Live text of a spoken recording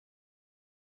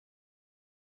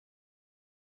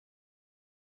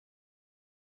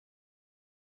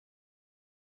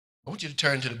want you to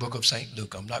turn to the book of St.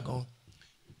 Luke. I'm not going to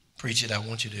preach it. I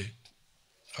want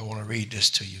to read this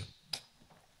to you.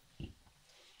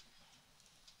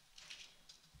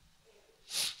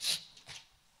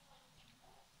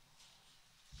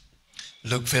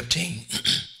 Luke 15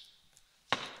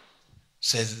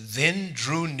 says, then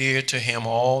drew near to him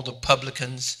all the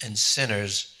publicans and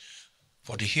sinners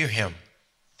for to hear him.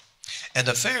 And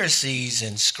the Pharisees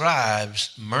and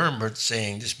scribes murmured,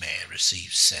 saying, this man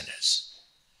receives sinners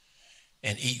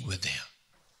and eat with them.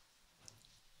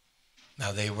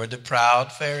 Now they were the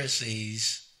proud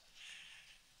Pharisees,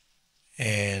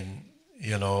 and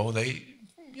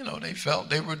they felt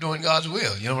they were doing God's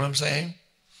will. You know what I'm saying?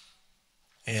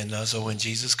 And so when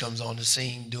Jesus comes on the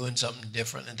scene doing something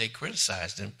different, and they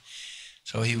criticized him,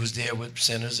 so he was there with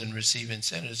sinners and receiving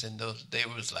sinners, and they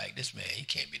was like, this man, he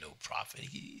can't be no prophet.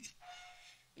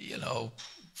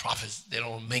 Prophets, they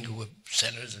don't mingle with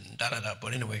sinners and da-da-da.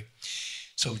 But anyway,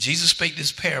 so Jesus spake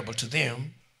this parable to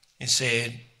them and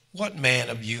said, what man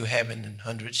of you having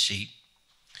 100 sheep,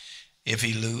 if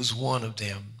he lose one of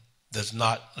them, does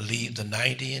not leave the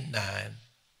 99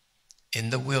 in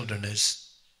the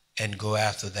wilderness and go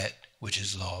after that which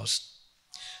is lost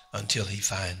until he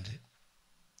find it?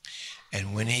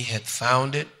 And when he had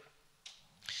found it,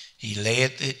 he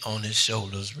layeth it on his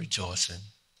shoulders, rejoicing.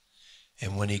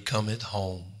 And when he cometh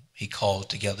home, he called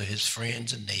together his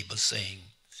friends and neighbors, saying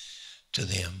to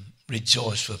them,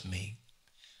 rejoice with me,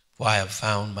 for I have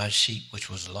found my sheep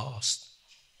which was lost.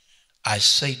 I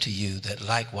say to you that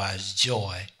likewise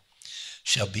joy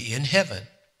shall be in heaven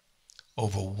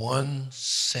over one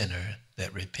sinner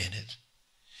that repenteth,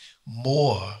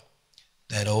 more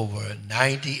than over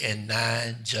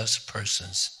 99 just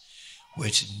persons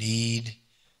which need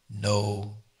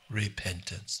no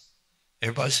repentance.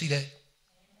 Everybody see that?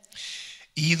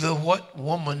 Either what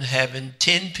woman having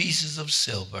 10 pieces of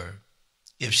silver,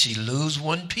 if she lose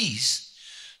one piece,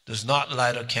 does not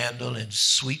light a candle and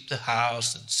sweep the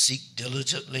house and seek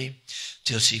diligently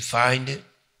till she find it?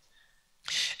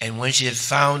 And when she had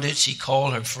found it, she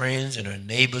called her friends and her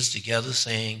neighbors together,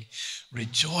 saying,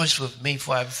 rejoice with me,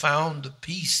 for I have found the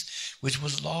piece which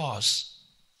was lost.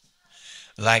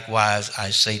 Likewise, I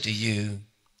say to you,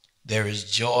 there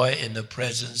is joy in the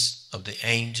presence of the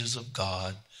angels of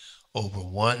God over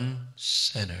one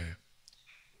sinner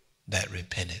that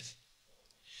repenteth.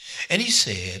 And he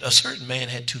said, a certain man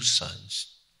had 2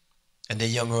 sons. And the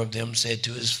younger of them said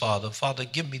to his father, Father,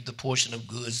 give me the portion of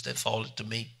goods that falleth to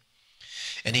me.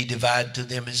 And he divided to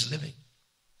them his living.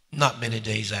 Not many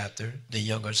days after, the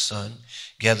younger son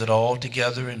gathered all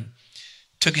together and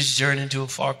took his journey into a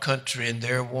far country, and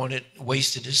there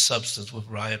wasted his substance with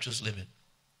riotous living.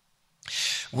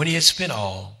 When he had spent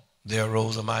all, there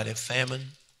arose a mighty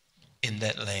famine in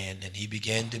that land, and he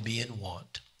began to be in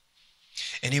want.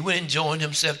 And he went and joined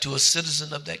himself to a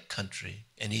citizen of that country,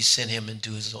 and he sent him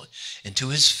into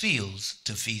his fields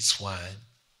to feed swine.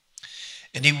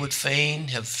 And he would fain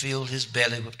have filled his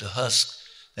belly with the husk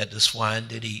that the swine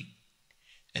did eat,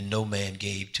 and no man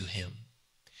gave to him.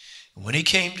 And when he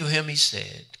came to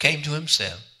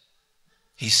himself,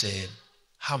 he said,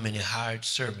 how many hired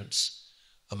servants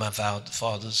of my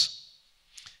fathers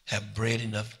have bread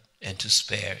enough and to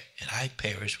spare, and I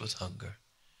perish with hunger.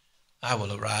 I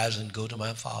will arise and go to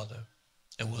my father,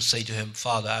 and will say to him,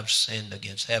 Father, I've sinned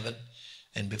against heaven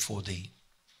and before thee,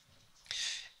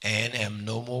 and am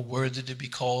no more worthy to be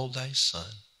called thy son.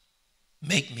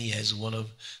 Make me as one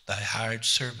of thy hired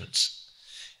servants.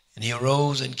 And he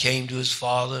arose and came to his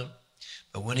father.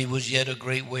 But when he was yet a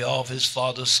great way off, his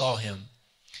father saw him,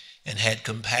 and had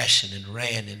compassion, and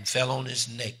ran and fell on his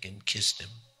neck and kissed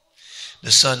him. The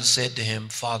son said to him,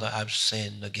 Father, I've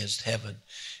sinned against heaven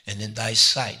and in thy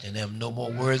sight, and am no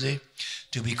more worthy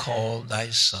to be called thy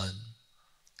son.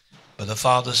 But the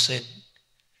father said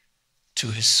to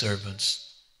his servants,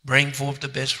 bring forth the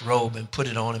best robe and put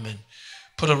it on him, and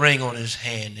put a ring on his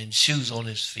hand and shoes on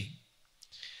his feet.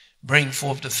 Bring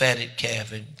forth the fatted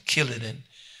calf and kill it, and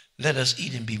let us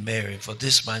eat and be merry. For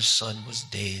this my son was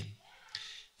dead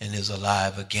and is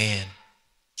alive again.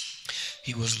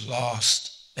 He was lost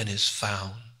and is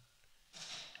found.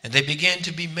 And they began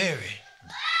to be merry.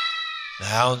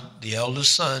 Now the elder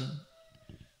son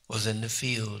was in the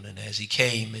field, and as he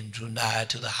came and drew nigh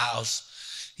to the house,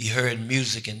 he heard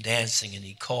music and dancing, and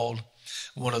he called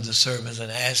one of the servants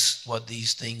and asked what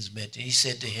these things meant. And he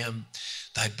said to him,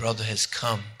 thy brother has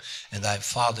come, and thy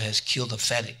father has killed the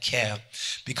fatted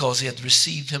calf, because he hath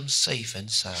received him safe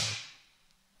and sound.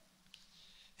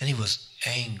 And he was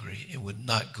angry and would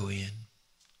not go in.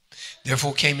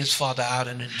 Therefore came his father out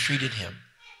and entreated him.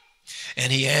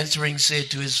 And he answering said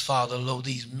to his father, Lo,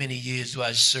 these many years do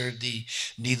I serve thee,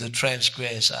 neither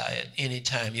transgress I at any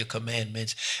time your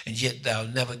commandments, and yet thou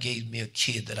never gave me a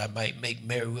kid that I might make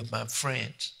merry with my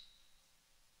friends.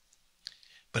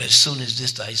 But as soon as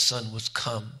this thy son was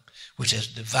come, which has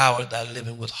devoured thy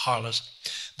living with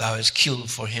harlots, thou hast killed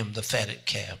for him the fatted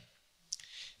calf.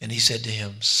 And he said to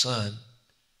him, Son,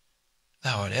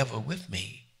 thou art ever with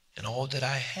me, and all that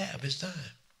I have is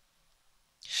thine.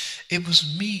 It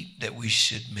was meet that we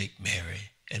should make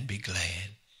merry and be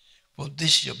glad. For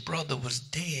this your brother was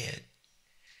dead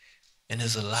and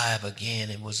is alive again,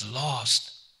 and was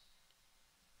lost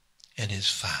and is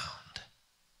found.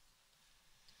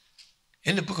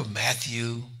 In the book of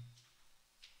Matthew,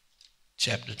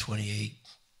 chapter 28,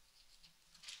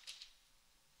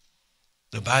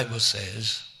 the Bible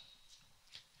says,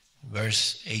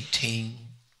 verse 18,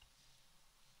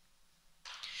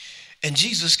 and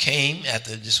Jesus came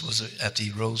after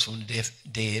he rose from the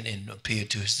dead and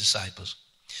appeared to his disciples.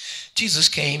 Jesus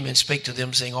came and spake to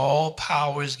them, saying, All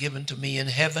power is given to me in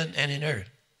heaven and in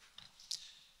earth.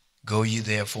 Go ye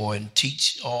therefore and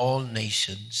teach all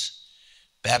nations,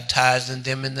 baptizing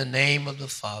them in the name of the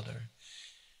Father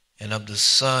and of the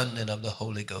Son and of the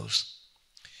Holy Ghost,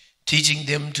 teaching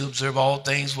them to observe all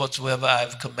things whatsoever I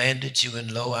have commanded you.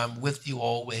 And lo, I'm with you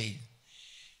always,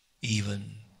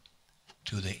 even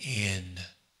to the end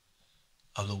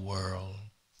of the world.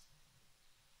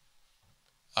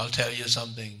 I'll tell you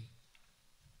something.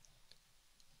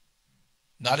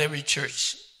 Not every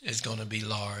church is going to be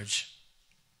large,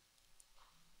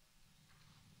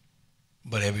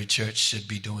 but every church should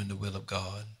be doing the will of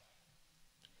God.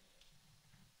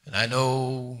 And I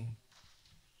know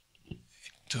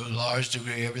to a large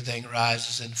degree everything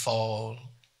rises and falls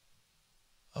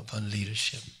upon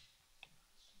leadership.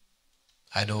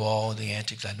 I know all the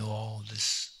antics. I know all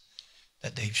this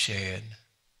that they've shared.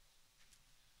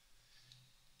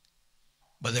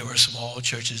 But there were small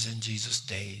churches in Jesus'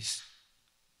 days,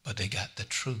 but they got the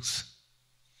truth.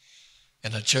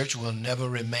 And a church will never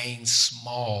remain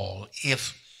small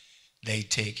if they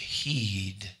take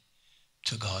heed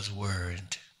to God's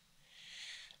word.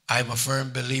 I'm a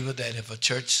firm believer that if a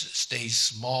church stays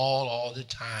small all the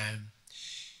time,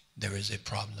 there is a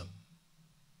problem.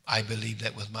 I believe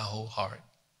that with my whole heart.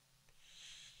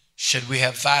 Should we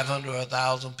have 500 or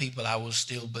 1,000 people, I will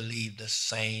still believe the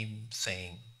same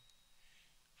thing.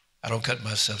 I don't cut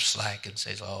myself slack and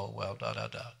say, oh, well,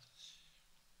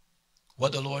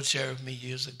 What the Lord shared with me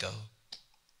years ago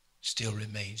still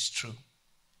remains true.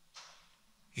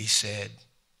 He said,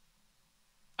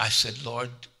 I said, Lord,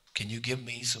 can you give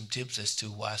me some tips as to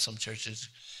why some churches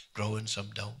grow and some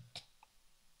don't?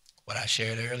 What I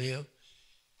shared earlier,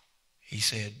 he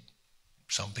said,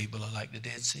 some people are like the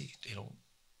Dead Sea.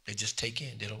 They just take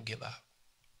in, they don't give out.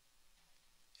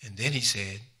 And then he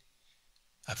said,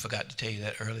 I forgot to tell you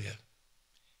that earlier.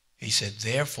 He said,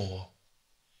 therefore,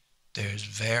 there's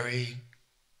very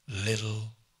little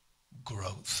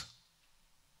growth.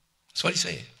 That's what he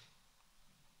said.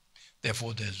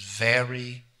 Therefore, there's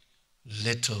very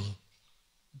little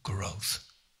growth.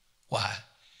 Why?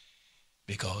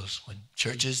 Because when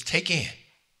churches take in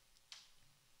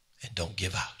and don't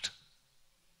give out,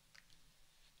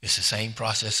 it's the same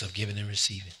process of giving and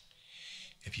receiving.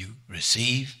 If you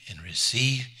receive and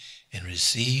receive and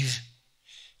receive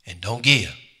and don't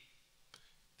give,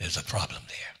 there's a problem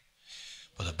there.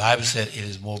 But the Bible said it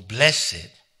is more blessed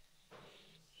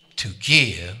to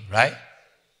give, right,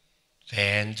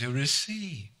 than to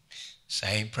receive.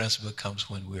 Same principle comes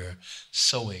when we're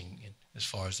sowing as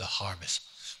far as the harvest.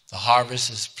 The harvest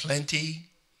is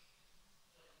plenty,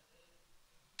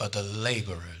 but the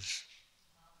laborers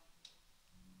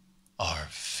are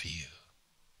few.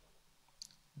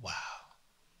 Wow.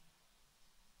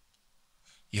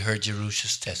 You heard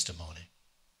Jerusha's testimony.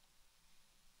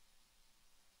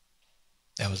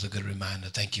 That was a good reminder.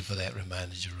 Thank you for that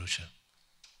reminder, Jerusha.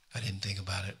 I didn't think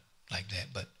about it like that,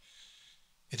 but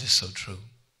it is so true.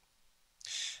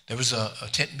 There was a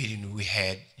tent meeting we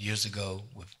had years ago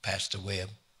with Pastor Webb.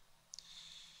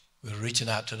 We were reaching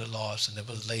out to the lost, and there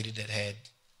was a lady that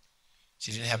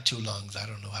she didn't have 2 lungs. I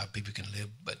don't know how people can live,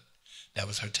 but that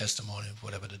was her testimony of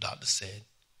whatever the doctor said.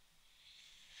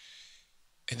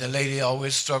 And the lady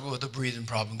always struggled with a breathing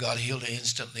problem. God healed her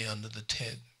instantly under the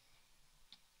tent.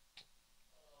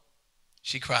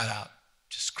 She cried out,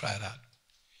 just cried out,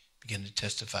 began to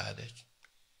testify that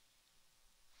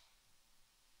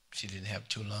she didn't have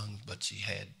 2 lungs, but she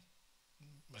had,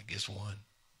 I guess, 1.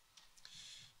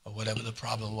 Or whatever the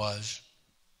problem was,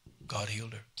 God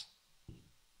healed her.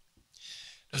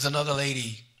 There's another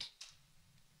lady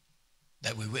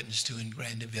that we witnessed to in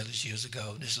Grandin Village years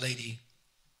ago. This lady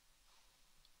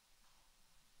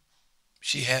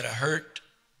She had a hurt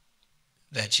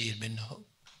that she had been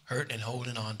hurt and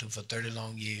holding on to for 30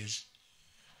 long years.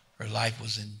 Her life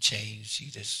was in chains. She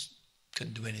just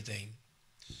couldn't do anything.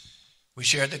 We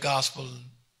shared the gospel,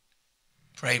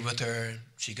 prayed with her.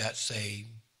 She got saved.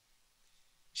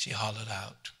 She hollered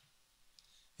out.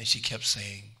 And she kept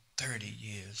saying, 30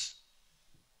 years,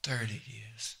 30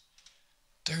 years,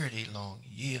 30 long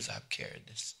years I've carried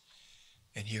this.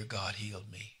 And here God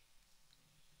healed me.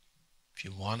 If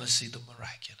you want to see the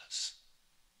miraculous,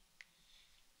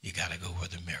 you got to go where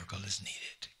the miracle is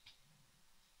needed.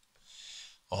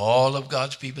 All of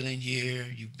God's people in here,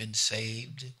 you've been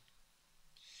saved.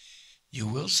 You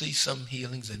will see some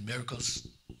healings and miracles,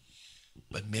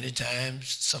 but many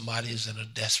times somebody is in a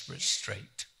desperate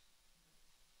strait.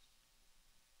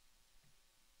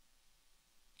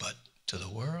 But to the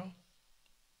world,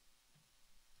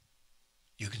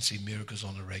 you can see miracles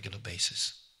on a regular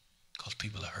basis because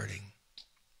people are hurting.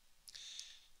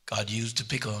 God used the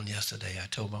pickle on yesterday. I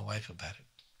told my wife about it.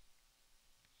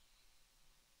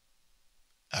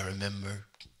 I remember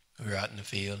we were out in the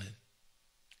field and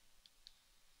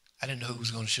I didn't know who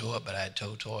was going to show up, but I had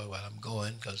told Toy while I'm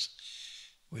going because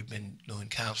we've been doing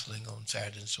counseling on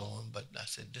Saturday and so on. But I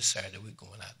said, this Saturday we're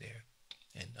going out there.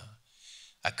 And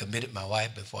I committed my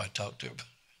wife before I talked to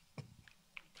her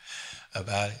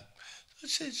about it.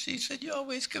 She said, you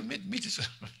always commit me to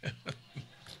something.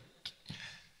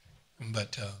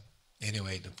 But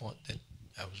anyway, the point that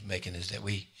I was making is that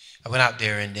I went out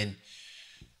there and then,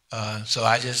 so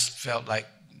I just felt like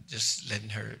just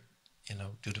letting her,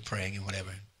 do the praying and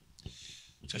whatever.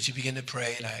 So she began to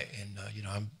pray, and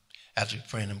I'm after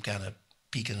praying, I'm kind of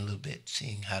peeking a little bit,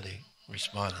 seeing how they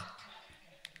responded.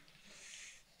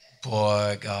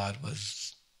 Boy, God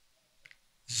was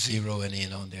zeroing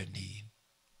in on their need.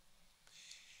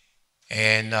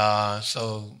 And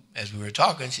so as we were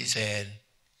talking, she said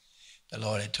the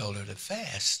Lord had told her to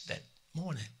fast that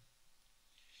morning.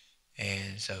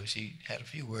 And so she had a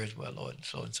few words, well, Lord,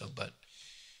 so and so, but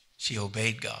she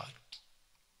obeyed God.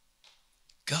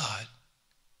 God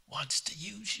wants to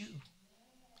use you.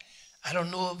 I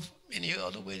don't know of any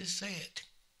other way to say it.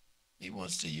 He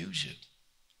wants to use you.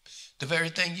 The very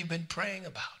thing you've been praying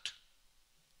about.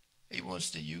 He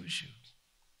wants to use you.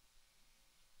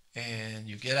 And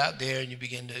you get out there and you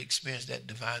begin to experience that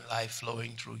divine life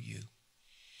flowing through you.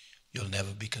 You'll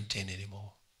never be content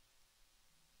anymore.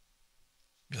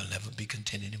 You'll never be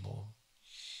content anymore.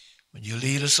 When you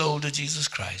lead a soul to Jesus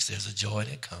Christ, there's a joy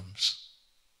that comes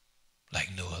like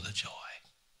no other joy.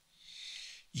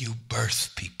 You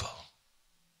birth people.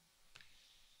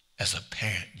 As a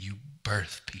parent, you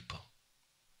birth people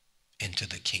into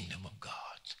the kingdom of God.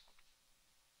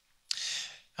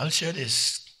 I'll share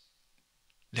this.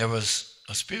 There was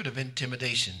a spirit of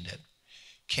intimidation that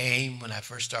came when I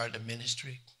first started the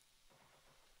ministry.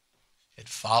 It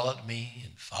followed me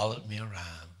and followed me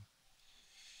around.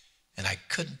 And I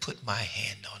couldn't put my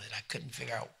hand on it. I couldn't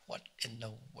figure out what in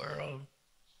the world.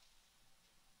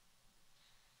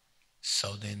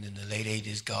 So then in the late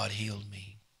 80s, God healed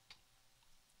me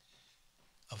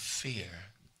of fear.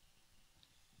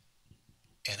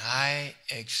 And I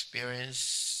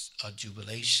experienced a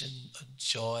jubilation, a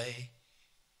joy,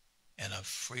 and a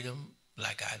freedom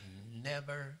like I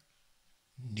never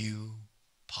knew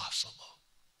possible.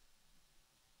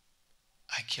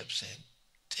 I kept saying,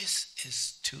 this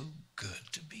is too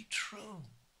good to be true.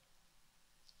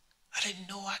 I didn't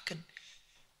know I could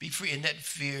be free. And that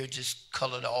fear just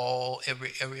colored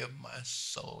every area of my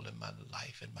soul and my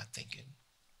life and my thinking.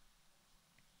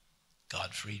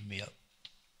 God freed me up.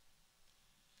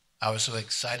 I was so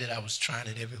excited, I was trying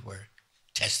it everywhere,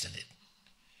 testing it.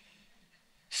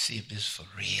 See if this is for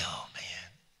real,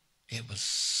 man. It was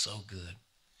so good.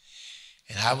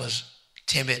 And I was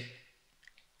timid,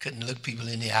 couldn't look people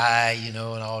in the eye, and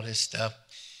all this stuff.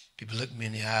 People looked me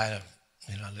in the eye,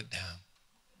 I looked down.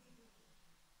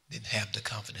 Didn't have the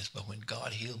confidence, but when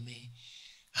God healed me,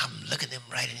 I'm looking them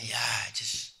right in the eye,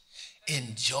 just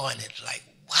enjoying it like,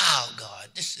 wow, God,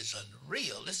 this is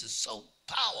unreal. This is so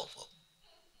powerful.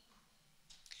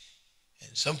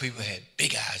 And some people had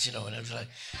big eyes, and I was like,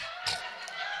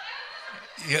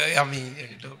 yeah, I mean,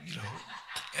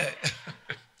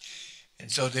 and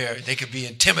so they could be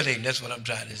intimidating. That's what I'm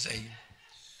trying to say.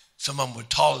 Some of them were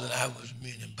taller than I was,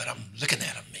 but I'm looking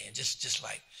at them, man, just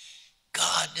like,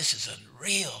 God, this is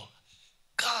unreal.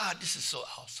 God, this is so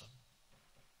awesome.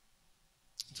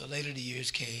 So later the years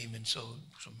came, and so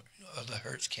some other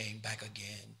hurts came back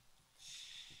again.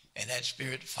 And that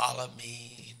spirit followed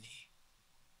me, and he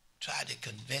tried to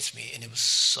convince me, and it was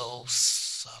so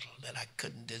subtle that I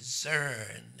couldn't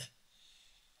discern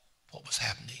what was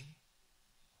happening.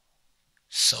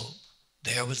 So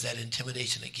there was that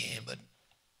intimidation again.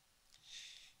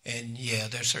 And yeah,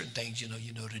 there are certain things, you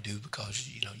know to do because,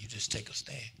 you just take a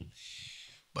stand.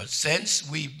 But since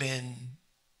we've been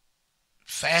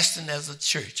fasting as a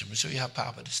church, I'm going to show you how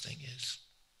powerful this thing is.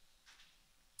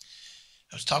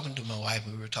 I was talking to my wife,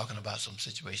 and we were talking about some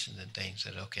situations and things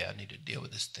that, okay, I need to deal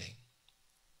with this thing.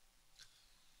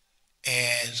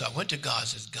 And so I went to God and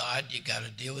says, God, you got to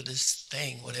deal with this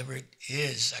thing, whatever it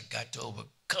is. I got to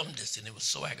overcome this. And it was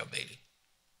so aggravating.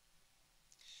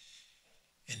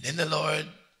 And then the Lord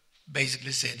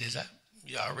basically said this,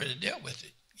 you already dealt with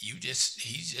it.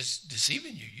 He's just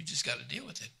deceiving you. You just got to deal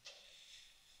with it.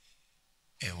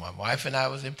 And my wife and I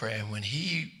was in prayer. And when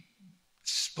he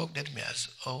spoke that to me, I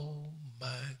said, oh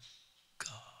my God.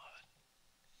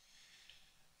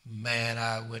 Man,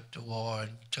 I went to war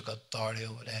and took authority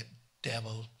over that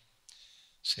devil.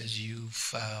 Says, you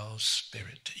foul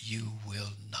spirit, you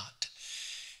will not.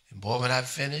 And boy, when I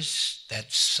finished,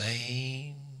 that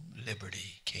same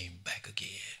liberty came back again.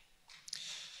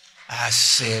 I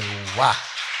said, wow.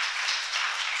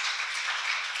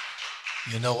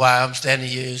 You know why I'm standing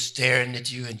here staring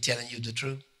at you and telling you the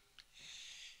truth?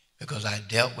 Because I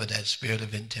dealt with that spirit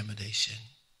of intimidation.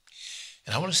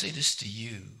 And I want to say this to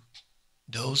you.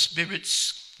 Those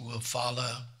spirits will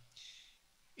follow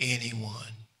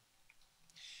anyone.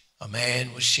 A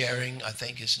man was sharing, I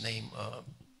think his name,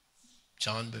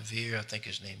 John Bevere, I think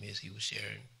his name is, he was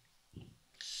sharing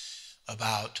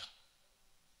about,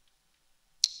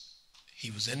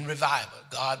 he was in revival.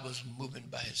 God was moving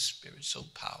by his spirit, so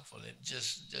powerful and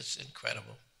just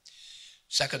incredible.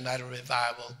 Second night of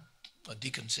revival, a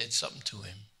deacon said something to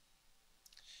him.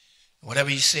 Whatever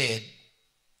he said,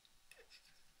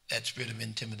 that spirit of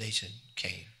intimidation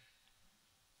came.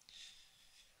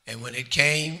 And when it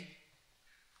came,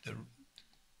 the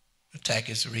attack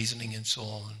his reasoning and so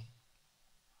on,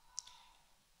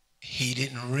 he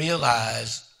didn't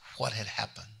realize what had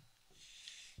happened.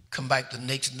 Come back the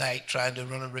next night trying to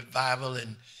run a revival,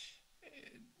 and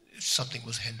something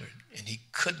was hindered. And he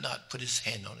could not put his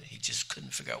hand on it. He just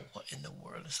couldn't figure out what in the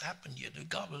world has happened here.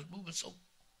 God was moving so.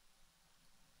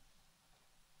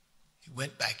 He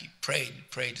went back, he prayed.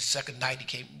 The second night he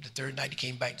came, the third night he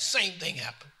came back, the same thing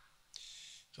happened.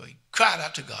 So he cried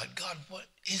out to God, God, what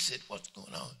is it? What's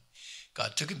going on?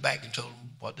 God took him back and told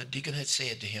him what the deacon had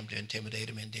said to him to intimidate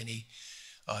him. And then he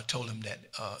told him that,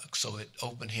 so it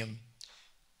opened him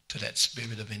to that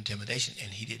spirit of intimidation,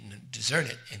 and he didn't discern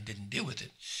it and didn't deal with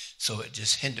it. So it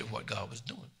just hindered what God was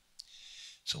doing.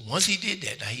 So once he did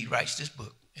that, now he writes this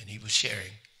book, and he was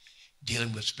sharing,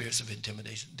 dealing with spirits of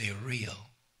intimidation. They're real.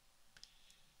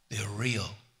 They're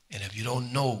real. And if you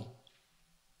don't know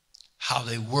how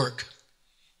they work,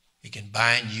 it can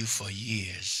bind you for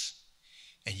years.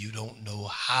 And you don't know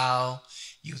how.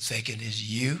 You think it is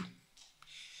you,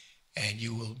 and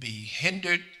you will be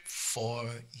hindered for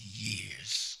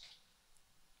years.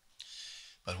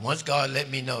 But once God let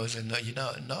me know, he said, no, you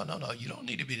don't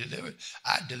need to be delivered.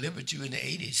 I delivered you in the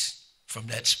 80s from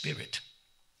that spirit.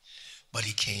 But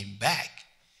he came back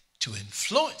to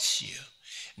influence you.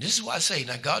 And this is why I say,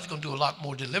 now God's going to do a lot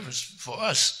more deliverance for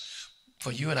us,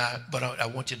 for you and I, but I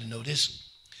want you to know this.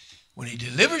 When he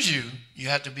delivers you, you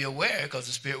have to be aware, because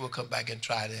the spirit will come back and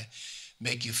try to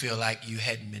make you feel like you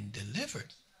hadn't been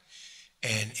delivered.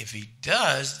 And if he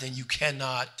does, then you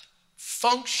cannot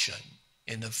function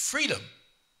in the freedom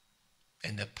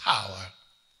and the power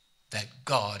that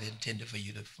God intended for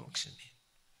you to function in.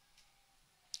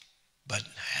 But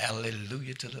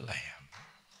hallelujah to the Lamb.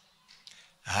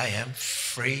 I am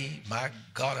free. My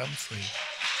God, I'm free.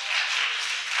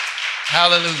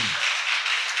 Hallelujah.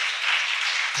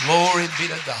 Glory be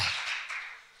to God.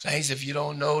 Saints, if you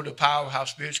don't know the power of how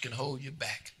spirits can hold you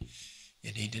back,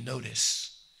 you need to know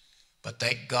this. But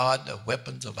thank God, the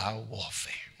weapons of our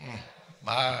warfare.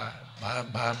 My.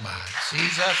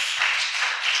 Jesus.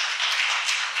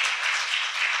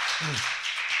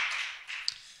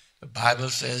 The Bible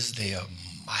says they are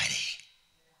mighty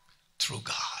through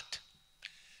God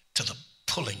to the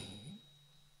pulling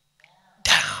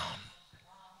down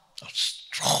of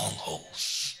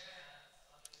strongholds.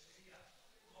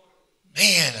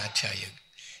 Man, I tell you,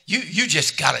 you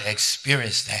just got to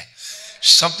experience that.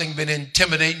 Something been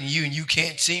intimidating you and you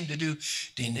can't seem to do,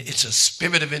 then it's a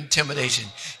spirit of intimidation.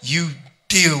 You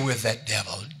deal with that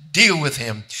devil. Deal with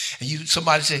him. And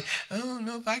somebody say, I don't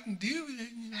know if I can deal with it.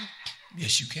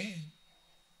 Yes, you can.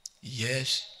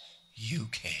 Yes, you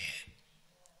can.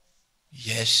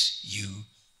 Yes, you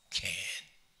can.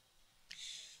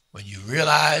 When you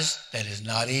realize that it's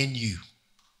not in you,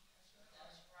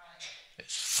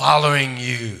 it's following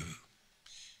you.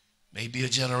 Maybe a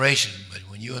generation, but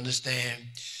when you understand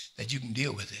that you can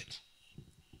deal with it,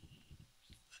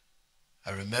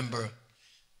 I remember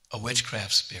a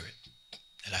witchcraft spirit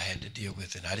that I had to deal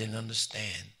with, and I didn't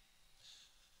understand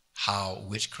how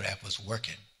witchcraft was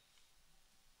working,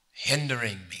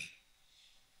 hindering me.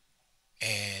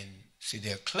 And see,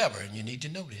 they're clever, and you need to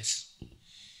know this.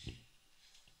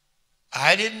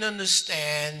 I didn't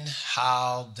understand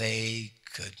how they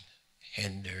could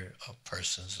hinder a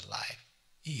person's life,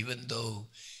 even though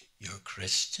you're a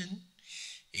Christian,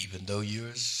 even though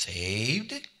you're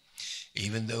saved,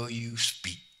 even though you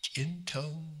speak in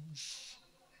tongues,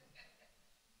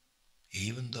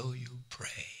 even though you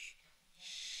pray.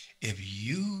 If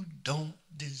you don't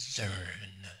discern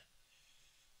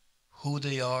who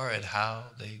they are and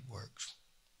how they work,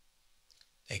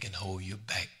 they can hold you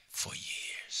back for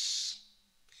years.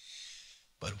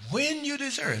 But when you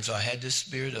discern, so I had this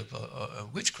spirit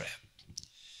of witchcraft,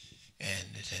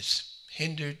 and it has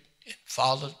hindered and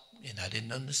followed, and I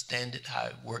didn't understand it, how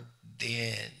it worked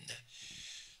then.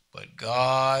 But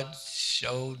God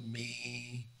showed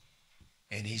me,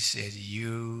 and he said,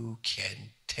 you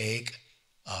can take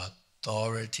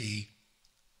authority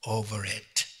over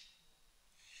it.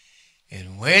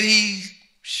 And when he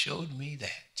showed me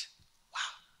that, wow.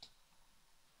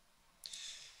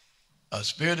 A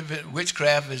spirit of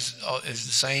witchcraft is the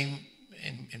same,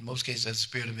 in most cases, as a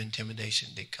spirit of intimidation.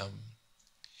 They come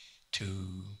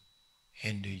to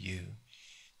hinder you.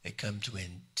 They come to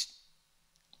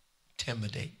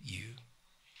intimidate you.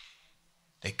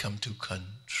 They come to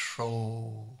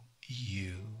control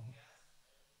you.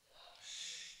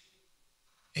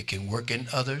 It can work in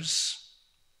others,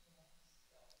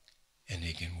 and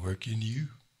it can work in you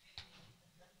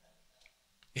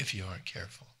if you aren't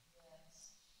careful.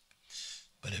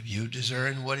 But if you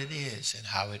discern what it is and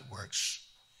how it works,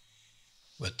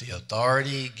 with the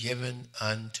authority given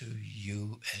unto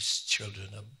you as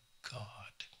children of God,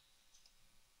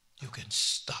 you can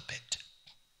stop it.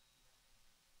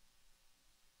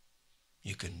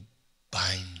 You can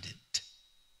bind it,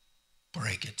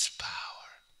 break its power,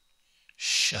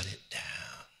 shut it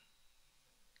down,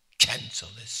 cancel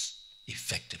its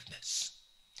effectiveness.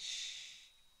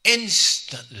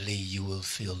 Instantly you will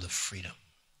feel the freedom.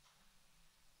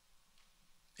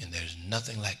 And there's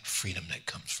nothing like freedom that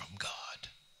comes from God.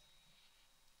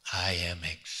 I am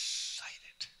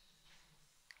excited.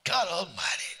 God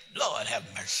Almighty, Lord have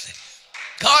mercy.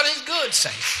 God is good,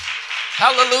 saints.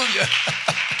 Hallelujah.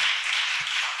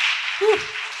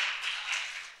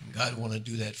 God want to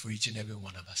do that for each and every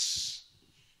one of us.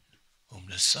 Whom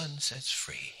the Son sets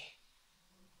free,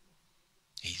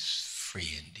 he's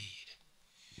free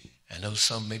indeed. I know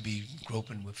some may be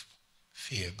groping with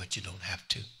fear, but you don't have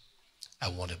to. I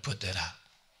want to put that out.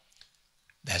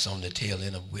 That's on the tail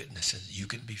end of witnesses. You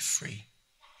can be free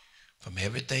from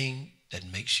everything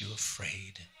that makes you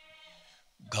afraid.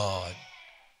 God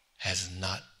has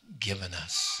not given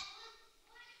us.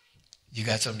 You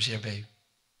got something to share, babe?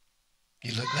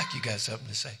 You look like you got something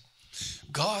to say.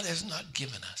 God has not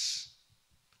given us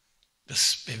the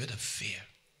spirit of fear.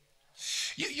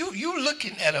 You're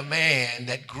looking at a man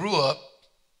that grew up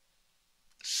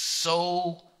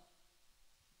so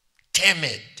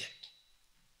timid,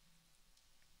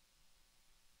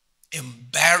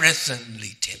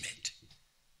 embarrassingly timid.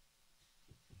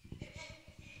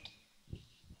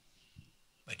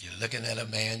 But you're looking at a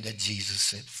man that Jesus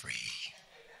set free.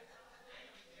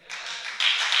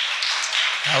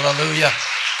 Hallelujah.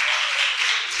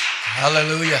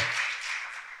 Hallelujah.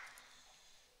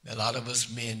 A lot of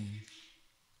us men,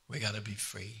 we got to be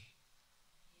free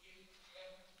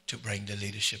to bring the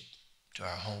leadership to our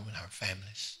home and our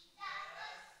families,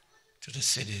 to the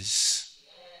cities.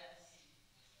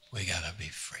 We got to be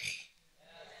free.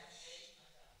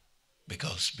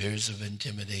 Because spirits of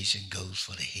intimidation goes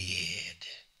for the head.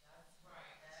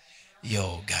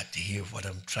 Y'all got to hear what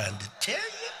I'm trying to tell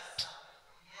you.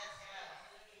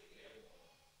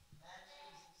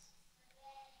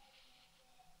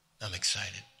 I'm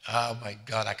excited. Oh my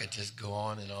God, I could just go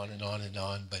on and on and on and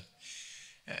on, but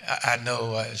I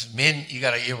know as men, you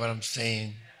got to hear what I'm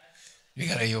saying. You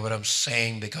got to hear what I'm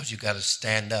saying because you got to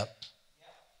stand up.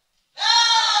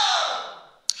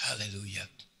 Hallelujah.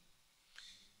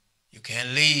 You can't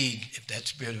lead if that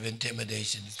spirit of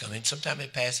intimidation is coming. Sometimes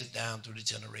it passes down through the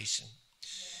generation.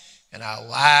 And our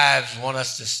wives want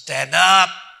us to stand up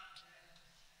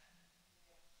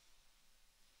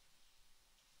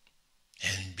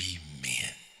and be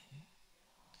men.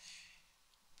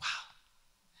 Wow.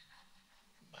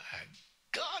 My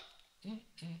God.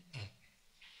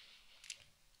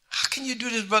 How can you do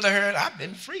this, Brother Heard? I've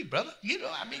been free, brother.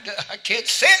 I can't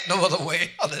say it no other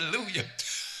way. Hallelujah.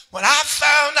 When I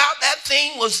found out that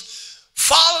thing was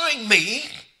following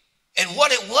me and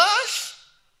what it was,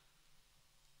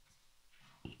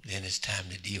 then it's time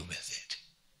to deal with it.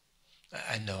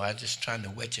 I know, I'm just trying to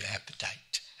whet your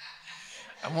appetite.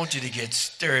 I want you to get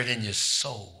stirred in your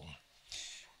soul.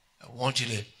 I want you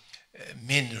to,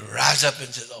 men to rise up and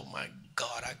say, oh my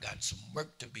God, I got some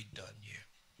work to be done here.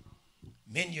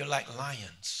 Men, you're like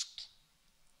lions.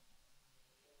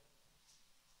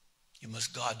 You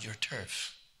must guard your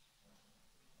turf.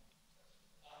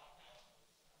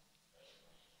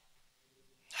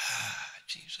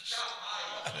 Jesus.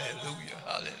 Hallelujah,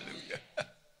 hallelujah.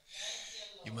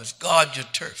 You must guard your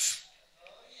turf.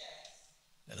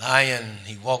 The lion,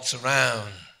 he walks around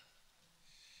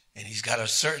and he's got a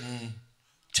certain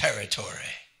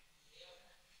territory.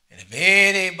 And if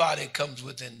anybody comes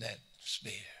within that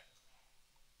sphere,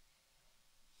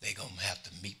 they're going to have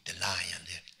to meet the lion.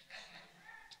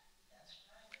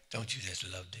 Don't you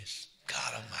just love this?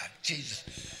 God Almighty, Jesus,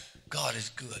 God is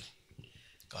good.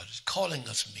 God is calling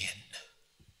us men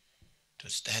to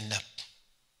stand up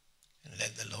and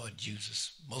let the Lord use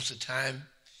us. Most of the time,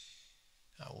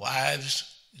 our wives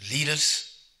lead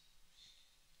us,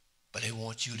 but they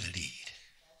want you to lead.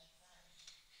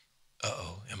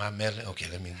 Uh-oh, am I meddling? Okay,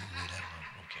 let me leave that alone.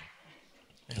 Okay,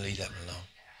 let me leave that alone.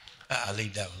 I'll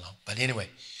leave that alone. But anyway,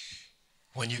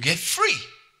 when you get free,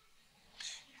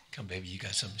 come, baby, you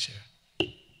got something to share.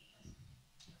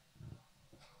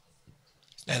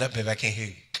 Stand up, baby, I can't hear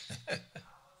you.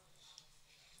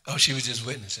 Oh, she was just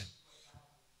witnessing.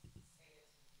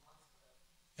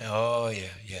 Oh,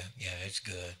 yeah, it's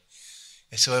good.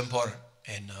 It's so important.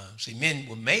 And see, men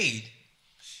were made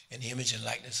in the image and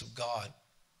likeness of God.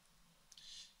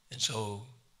 And so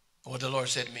what the Lord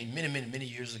said to me many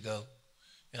years ago,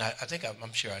 and I think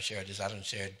I'm sure I shared this. I done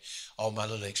shared all my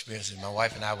little experiences. My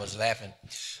wife and I was laughing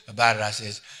about it. I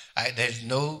says, there's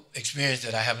no experience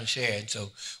that I haven't shared.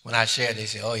 So when I share, they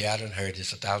say, oh, yeah, I done heard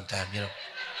this 1,000 times, you know.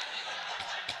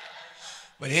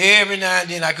 But every now and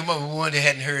then I come up with one they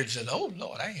hadn't heard and said, oh,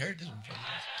 Lord, I ain't heard this one before.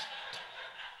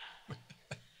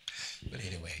 But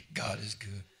anyway, God is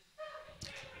good.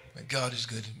 But God is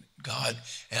good. God,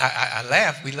 and I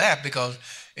laugh. We laugh because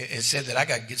it said that I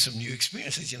got to get some new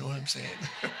experiences. You know what I'm saying?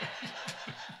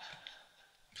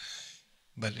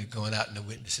 But going out in the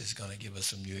witness is going to give us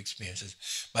some new experiences.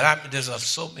 But there's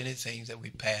so many things that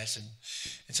we pass, and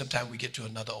sometimes we get to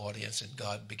another audience, and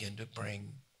God begin to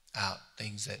bring out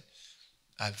things that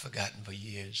I've forgotten for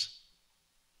years.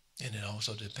 And it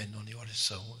also depends on the audience.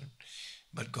 So,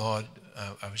 but God,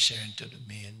 I was sharing to the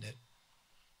men that,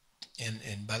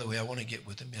 and by the way, I want to get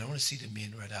with the men. I want to see the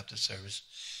men right after service.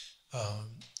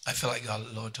 I feel like God,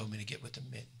 the Lord told me to get with the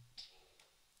men.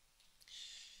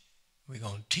 We're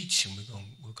going to teach them.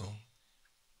 We're going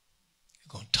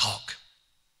to talk.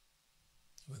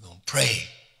 We're going to pray.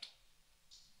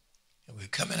 And we're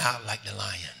coming out like the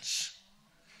lions.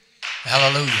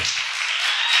 Hallelujah.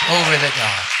 Glory to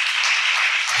God.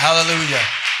 Hallelujah.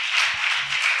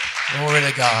 Glory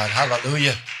to God.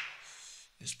 Hallelujah.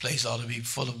 This place ought to be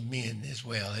full of men as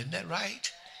well. Isn't that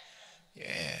right?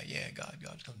 Yeah, God's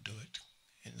going to do it.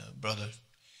 And a brother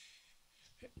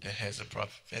that has a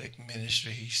prophetic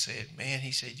ministry, he said,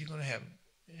 you're going to have,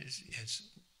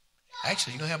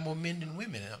 actually, you're going to have more men than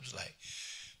women. And I was like,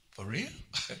 for real?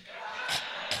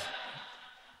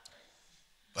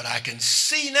 But I can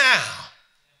see now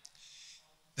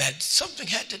that something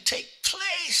had to take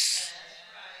place.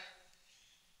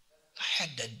 I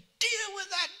had to deal with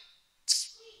that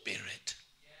spirit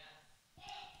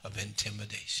of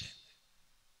intimidation.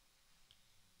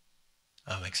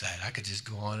 I'm excited. I could just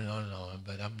go on and on and on,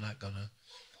 but I'm not going to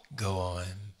go on,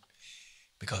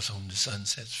 because whom the Son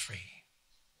sets free,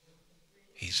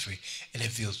 he's free. And it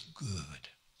feels good.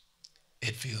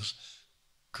 It feels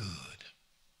good.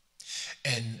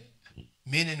 And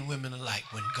men and women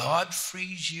alike, when God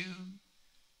frees you,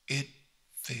 it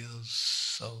feels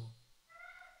so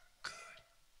good.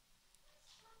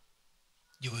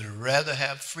 You would rather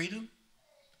have freedom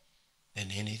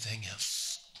than anything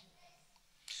else.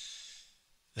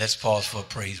 Let's pause for a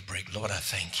praise break. Lord, I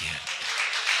thank you.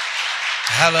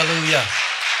 Hallelujah.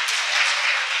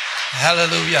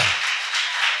 Hallelujah.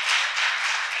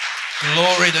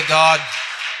 Glory to God.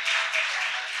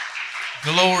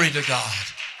 Glory to God.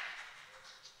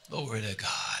 Glory to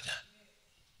God.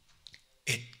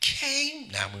 It came.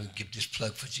 Now I'm going to give this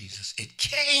plug for Jesus. It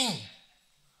came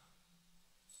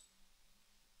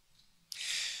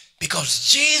because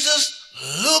Jesus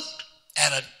looked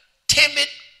at a timid,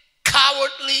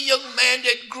 cowardly young man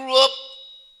that grew up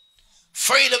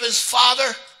afraid of his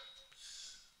father,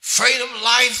 afraid of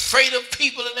life, afraid of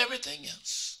people and everything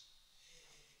else.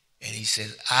 And he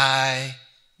said, I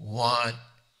want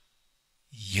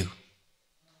you.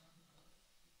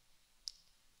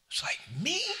 It's like,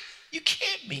 me? You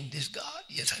can't mean this, God.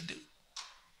 Yes, I do.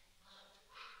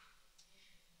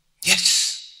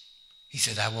 Yes. He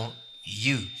says, I want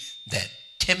you, that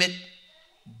timid,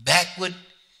 backward,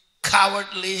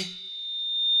 cowardly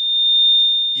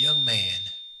young man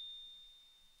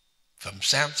from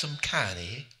Sampson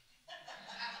County,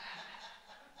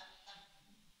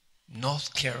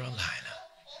 North Carolina.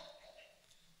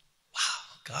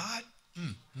 Wow, God.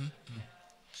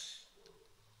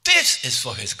 This is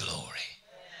for his glory.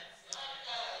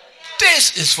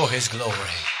 This is for his glory.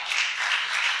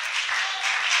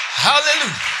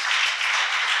 Hallelujah.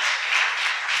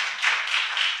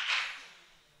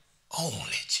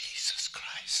 Only Jesus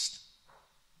Christ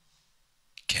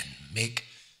can make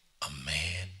a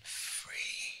man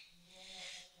free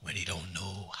when he don't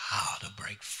know how to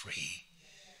break free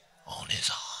on his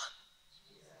own.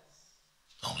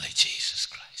 Only Jesus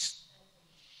Christ.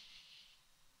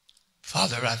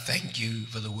 Father, I thank you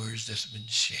for the words that's been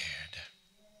shared.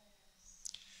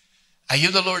 I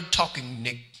hear the Lord talking,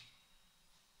 Nick.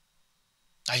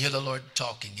 I hear the Lord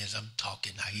talking as I'm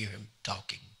talking. I hear him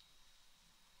talking.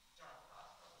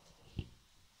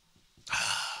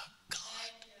 God.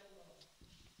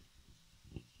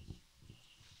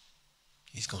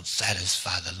 He's going to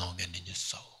satisfy the longing in your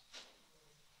soul.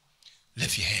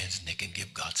 Lift your hands, Nick, and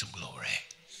give God some glory.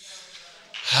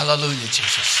 Hallelujah,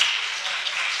 Jesus.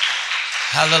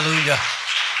 Hallelujah.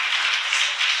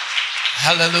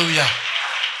 Hallelujah.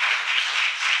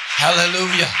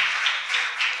 Hallelujah.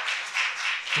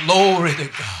 Glory to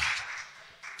God.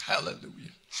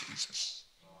 Hallelujah, Jesus.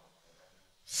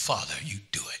 Father, you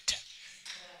do it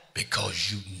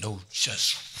because you know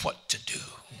just what to do.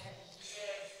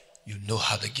 You know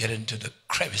how to get into the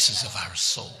crevices of our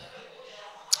soul.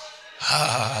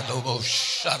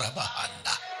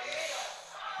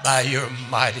 By your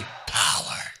mighty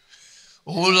power,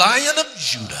 O Lion of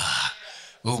Judah,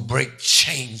 who break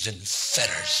chains and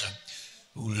fetters,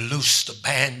 who loose the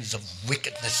bands of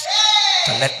wickedness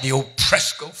to let the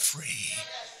oppressed go free.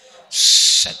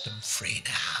 Set them free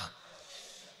now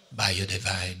by your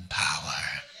divine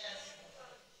power.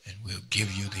 And we'll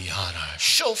give you the honor.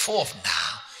 Show forth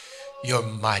now your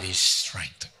mighty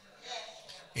strength.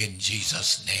 In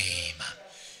Jesus' name.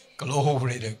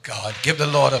 Glory to God. Give the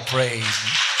Lord a praise.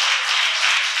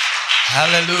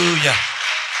 Hallelujah.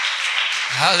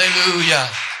 Hallelujah.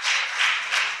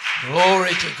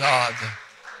 Glory to God.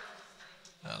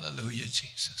 Hallelujah,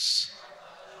 Jesus.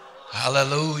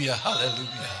 Hallelujah.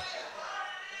 Hallelujah.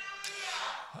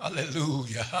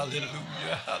 Hallelujah.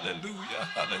 Hallelujah. Hallelujah.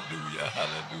 Hallelujah.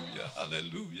 Hallelujah.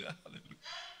 Hallelujah.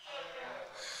 Hallelujah.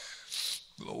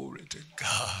 Glory to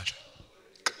God.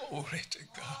 Glory to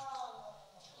God.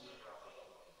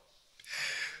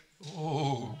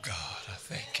 Oh, God, I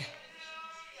thank you.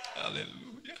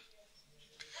 Hallelujah.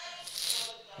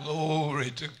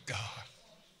 Glory to God.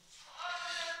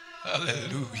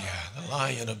 Hallelujah. The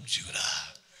Lion of Judah.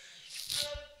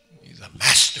 He's a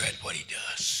master at what he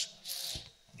does.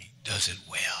 He does it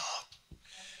well.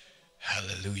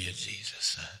 Hallelujah,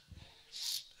 Jesus.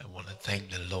 I want to thank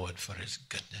the Lord for his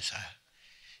goodness.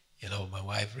 My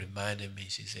wife reminded me,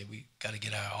 she said, we got to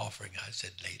get our offering. I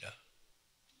said, later.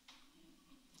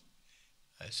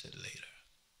 I said, later.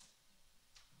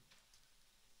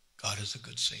 God is a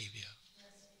good Savior.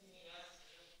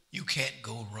 You can't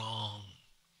go wrong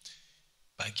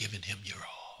by giving him your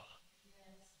all.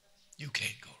 You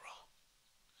can't go wrong.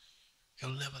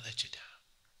 He'll never let you down.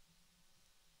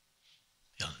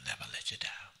 He'll never let you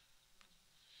down.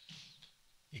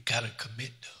 You got to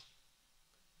commit, though.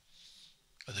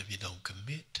 Because if you don't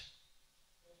commit,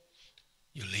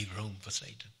 you leave room for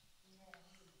Satan.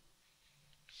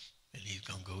 And he's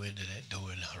going to go into that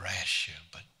door and harass you.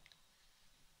 But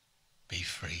be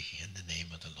free in the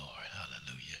name of the Lord.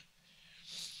 Hallelujah.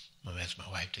 I'm going to ask my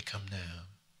wife to come now.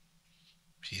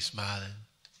 She's smiling.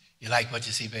 You like what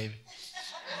you see, baby?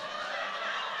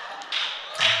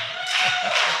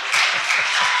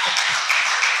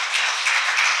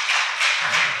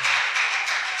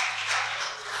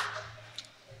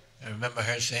 I remember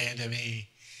her saying to me,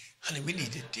 honey, we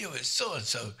need to deal with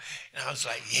so-and-so. And I was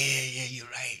like, yeah, you're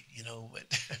right,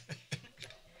 but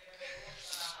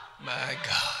my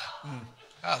God.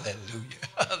 Hallelujah.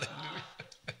 Hallelujah.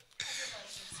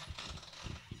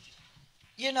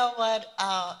 You know what?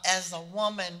 As a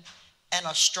woman and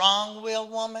a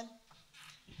strong-willed woman,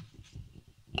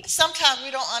 sometimes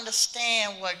we don't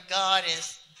understand what God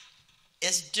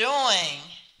is doing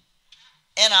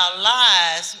in our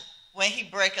lives when he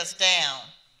breaks us down.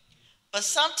 But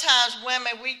sometimes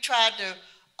women, we try to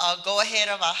go ahead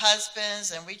of our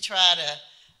husbands and we try to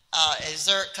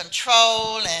exert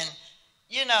control and,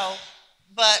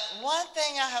 But one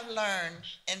thing I have learned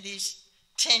in these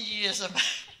 10 years of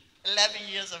 11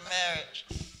 years of marriage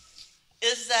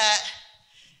is that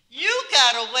you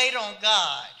got to wait on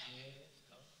God.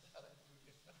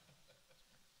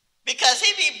 Because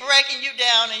he be breaking you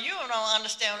down and you don't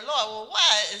understand, Lord, well,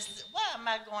 why am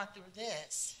I going through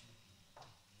this?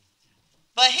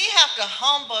 But he have to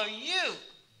humble you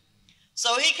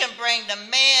so he can bring the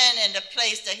man in the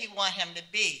place that he want him to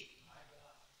be.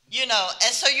 You know,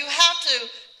 and so you have to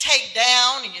take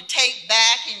down and you take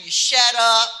back and you shut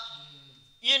up,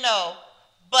 you know.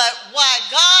 But while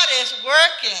God is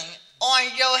working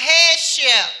on your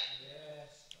headship,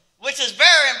 which is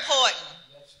very important,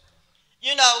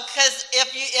 you know, because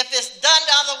if it's done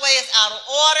the other way, it's out of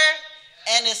order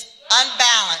and it's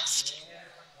unbalanced.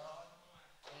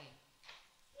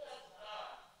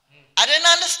 I didn't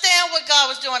understand what God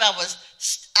was doing. I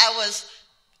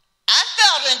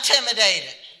felt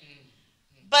intimidated,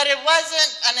 but it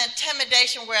wasn't an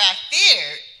intimidation where I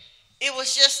feared. It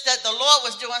was just that the Lord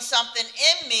was doing something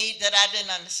in me that I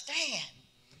didn't understand,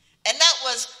 and that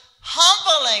was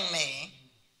humbling me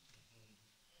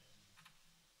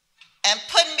and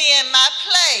putting me in my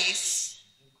place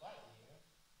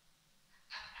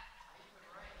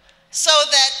so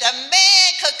that the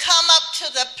man could come up to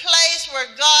the place where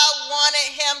God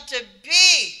wanted him to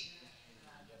be.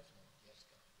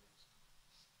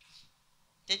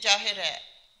 Did y'all hear that?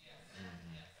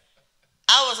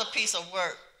 I was a piece of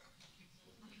work.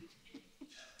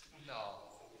 No.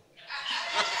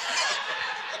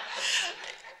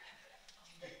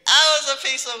 I was a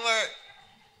piece of work.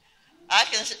 I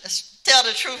can tell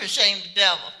the truth and shame the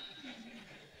devil.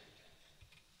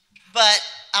 But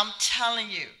I'm telling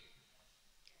you,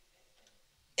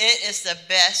 it is the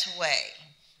best way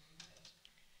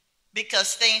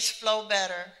because things flow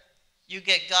better. You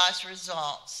get God's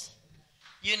results,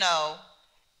 you know.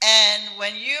 And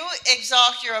when you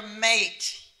exalt your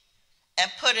mate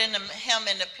and put him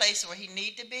in the place where he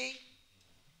need to be,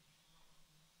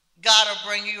 God will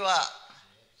bring you up.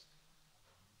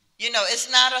 You know, it's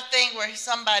not a thing where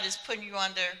somebody's putting you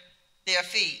under their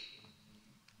feet,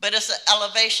 but it's an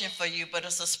elevation for you, but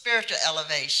it's a spiritual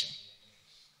elevation.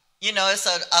 You know, it's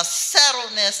a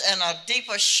settledness and a deep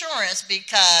assurance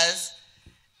because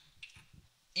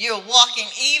you're walking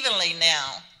evenly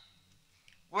now,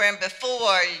 wherein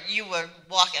before you were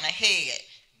walking ahead.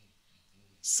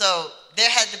 So there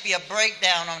had to be a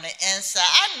breakdown on the inside.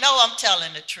 I know I'm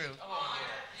telling the truth.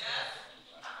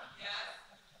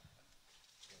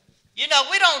 You know,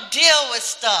 we don't deal with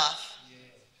stuff.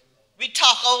 We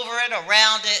talk over it,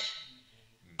 around it,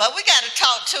 but we got to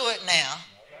talk to it now.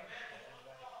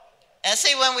 And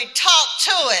see, when we talk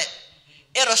to it,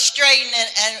 it'll straighten it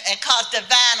and cause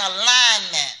divine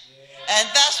alignment. And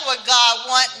that's what God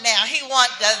wants now. He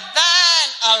wants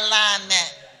divine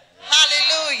alignment.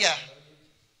 Hallelujah.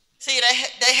 See, the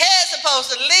head's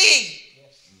supposed to lead.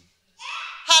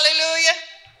 Hallelujah.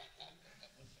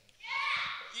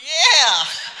 Yeah.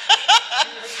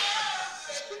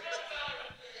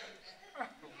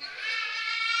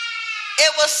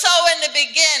 It was so in the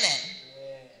beginning.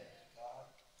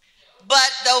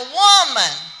 But the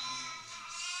woman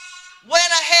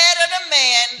went ahead of the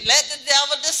man, let the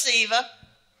devil deceive her.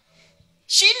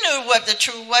 She knew what the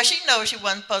truth was. She knew she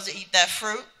wasn't supposed to eat that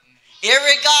fruit,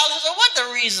 irregardless of what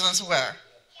the reasons were.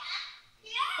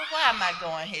 But why am I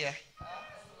going here?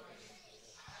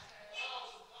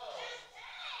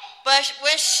 But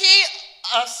when she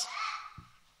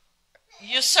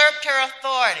usurped her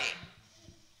authority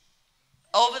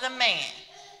over the man,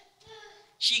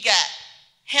 she got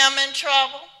him in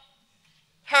trouble,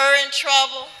 her in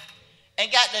trouble,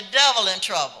 and got the devil in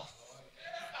trouble.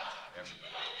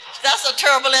 That's a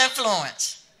terrible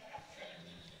influence.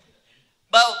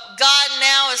 But God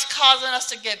now is causing us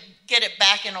to get it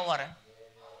back in order.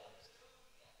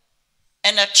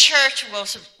 And the church will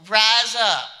rise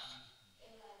up.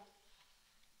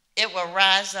 It will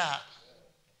rise up.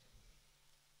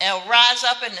 It'll rise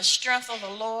up in the strength of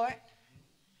the Lord.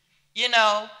 You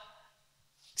know,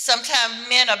 sometimes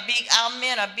our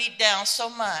men are beat down so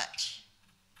much.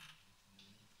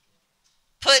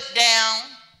 Put down,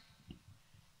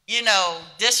 you know,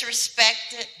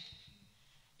 disrespected.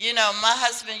 You know, my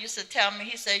husband used to tell me,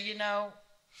 he said, you know,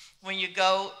 when you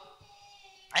go,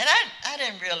 and I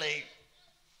didn't really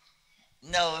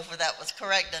know if that was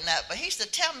correct or not, but he used to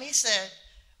tell me, he said,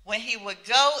 when he would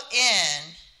go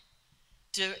in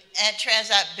and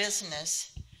transact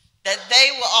business, that they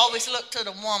will always look to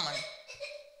the woman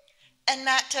and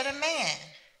not to the man.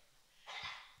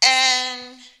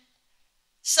 And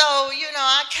so, you know,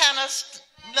 I kind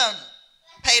of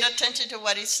paid attention to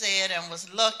what he said and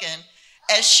was looking.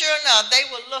 And sure enough, they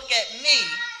would look at me.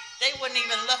 They wouldn't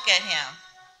even look at him.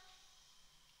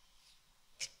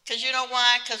 Because you know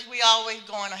why? Because we always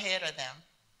going ahead of them.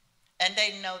 And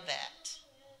they know that.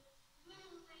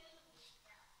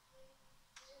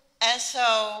 And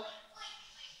so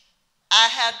I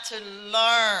had to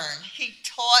learn. He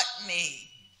taught me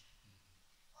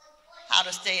how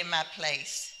to stay in my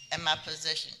place and my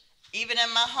position. Even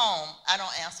in my home, I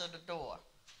don't answer the door.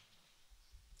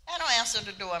 I don't answer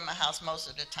the door in my house most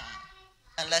of the time,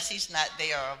 unless he's not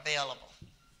there or available.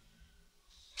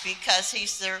 Because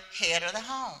he's the head of the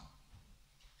home.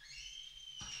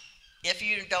 If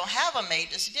you don't have a maid,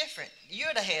 it's different.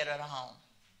 You're the head of the home.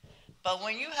 But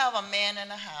when you have a man in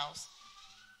the house,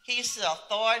 he's the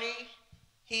authority,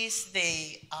 he's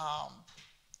the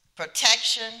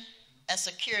protection and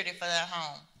security for that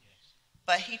home.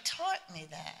 But he taught me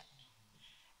that.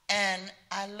 And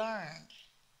I learned,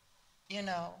 you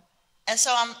know. And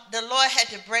so the Lord had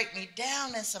to break me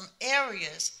down in some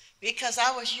areas because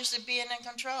I was used to being in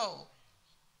control.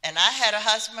 And I had a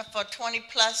husband for 29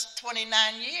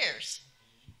 years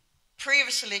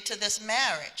previously to this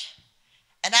marriage.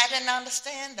 And I didn't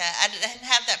understand that. I didn't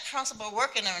have that principle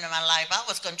working in my life. I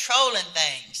was controlling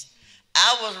things.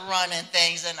 I was running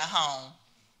things in the home.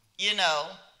 You know,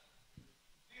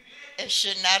 it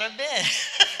should not have been.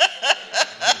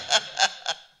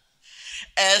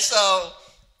 And so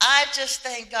I just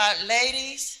thank God,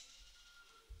 ladies,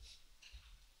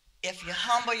 if you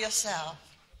humble yourself,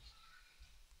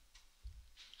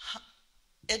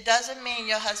 it doesn't mean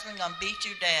your husband gonna beat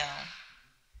you down.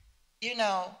 You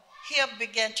know, he'll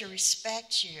begin to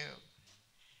respect you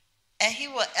and he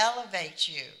will elevate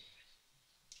you.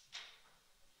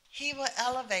 He will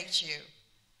elevate you.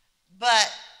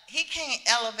 But he can't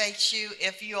elevate you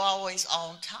if you're always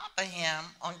on top of him,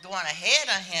 on going ahead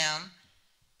of him,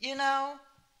 you know.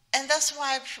 And that's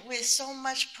why with so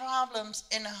much problems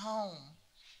in the home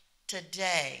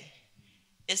today,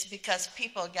 it's because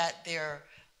people got their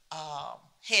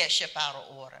headship out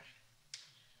of order.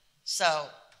 So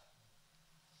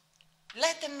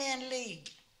let the men lead.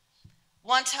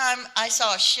 One time I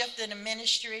saw a shift in the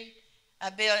ministry.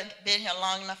 I've been here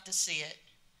long enough to see it.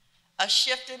 A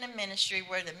shift in the ministry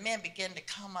where the men began to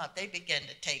come up. They began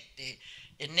to take the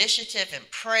initiative in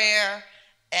prayer.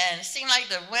 And it seemed like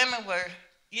the women were,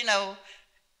 you know,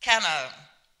 kind of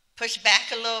pushed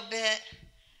back a little bit.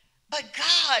 But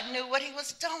God knew what he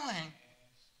was doing.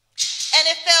 And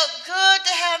it felt good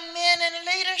to have men in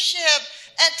leadership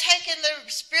and taking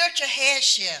the spiritual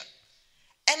headship.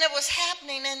 And it was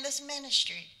happening in this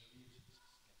ministry.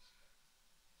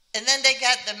 And then they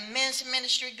got the men's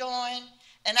ministry going.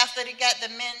 And after they got the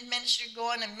men's ministry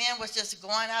going, the men was just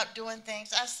going out doing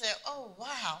things. I said, oh,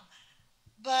 wow.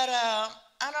 But I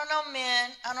don't know,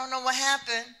 men. I don't know what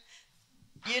happened.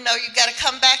 You know, you got to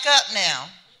come back up now.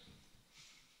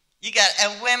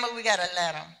 And women, we got to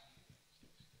let them.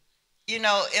 You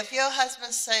know, if your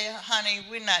husband say, honey,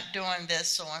 we're not doing this,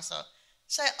 so-and-so,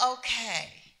 say, okay.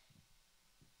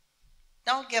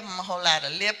 Don't give him a whole lot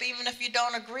of lip, even if you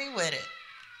don't agree with it.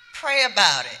 Pray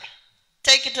about it.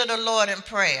 Take it to the Lord in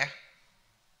prayer.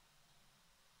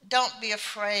 Don't be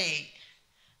afraid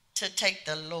to take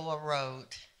the lower road.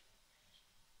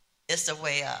 It's the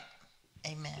way up.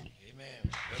 Amen.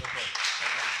 Amen.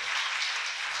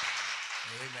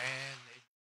 Amen.